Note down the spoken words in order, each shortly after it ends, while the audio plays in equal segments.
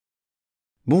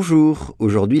Bonjour,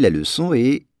 aujourd'hui la leçon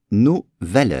est nos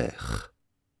valeurs.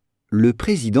 Le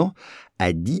président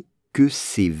a dit que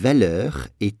ces valeurs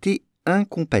étaient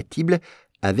incompatibles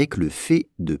avec le fait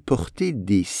de porter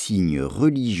des signes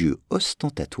religieux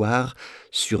ostentatoires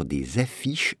sur des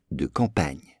affiches de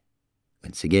campagne.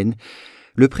 Once again,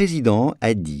 le président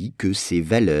a dit que ces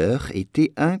valeurs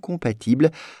étaient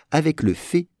incompatibles avec le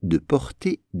fait de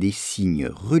porter des signes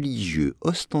religieux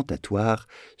ostentatoires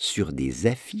sur des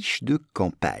affiches de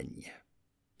campagne.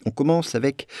 On commence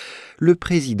avec le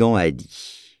président a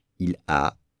dit. Il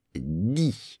a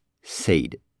dit,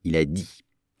 said, il a dit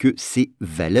que ces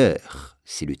valeurs,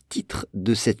 c'est le titre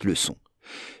de cette leçon.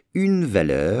 Une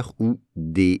valeur ou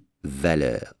des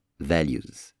valeurs,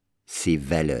 values. Ces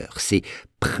valeurs, ces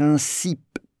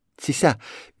principes. C'est ça,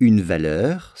 une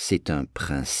valeur, c'est un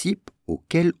principe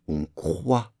auquel on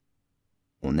croit.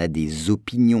 On a des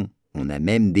opinions, on a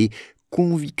même des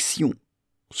convictions.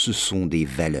 Ce sont des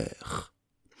valeurs.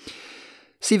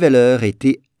 Ces valeurs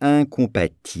étaient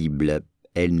incompatibles.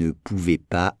 Elles ne pouvaient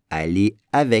pas aller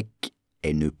avec.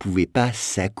 Elles ne pouvaient pas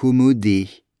s'accommoder.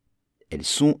 Elles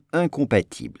sont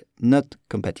incompatibles. Not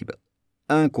compatible.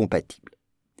 Incompatibles.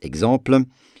 Exemple.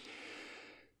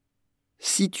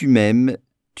 Si tu m'aimes,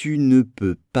 tu ne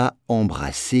peux pas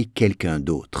embrasser quelqu'un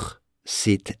d'autre.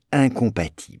 C'est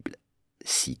incompatible.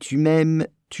 Si tu m'aimes,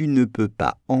 tu ne peux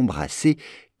pas embrasser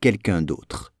quelqu'un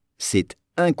d'autre. C'est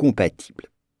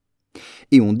incompatible.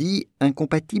 Et on dit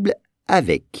incompatible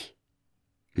avec.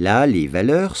 Là, les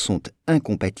valeurs sont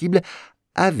incompatibles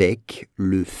avec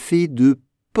le fait de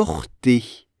porter.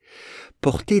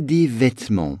 Porter des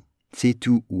vêtements. C'est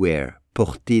to wear.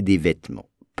 Porter des vêtements.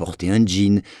 Porter un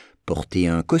jean. Porter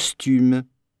un costume.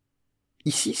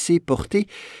 Ici, c'est porter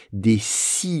des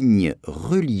signes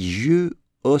religieux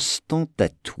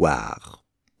ostentatoires.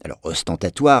 Alors,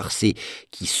 ostentatoire, c'est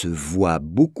qui se voit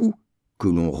beaucoup, que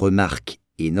l'on remarque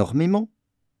énormément,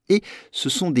 et ce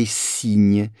sont des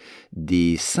signes,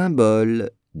 des symboles,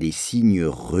 des signes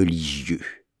religieux,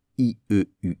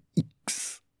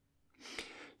 IEUX,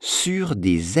 sur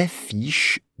des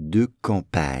affiches de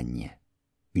campagne.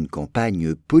 Une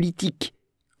campagne politique.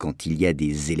 Quand il y a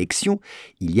des élections,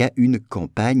 il y a une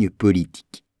campagne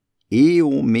politique. Et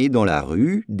on met dans la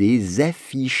rue des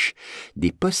affiches,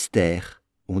 des posters.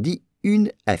 On dit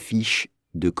une affiche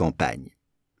de campagne.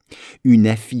 Une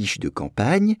affiche de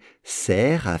campagne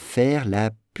sert à faire la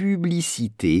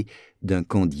publicité d'un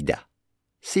candidat.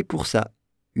 C'est pour ça,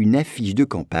 une affiche de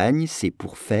campagne, c'est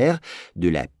pour faire de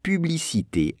la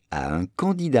publicité à un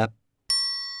candidat.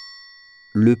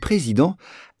 Le président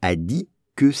a dit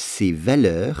que ces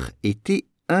valeurs étaient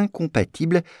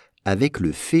incompatibles avec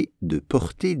le fait de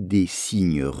porter des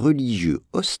signes religieux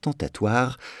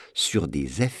ostentatoires sur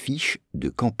des affiches de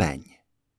campagne.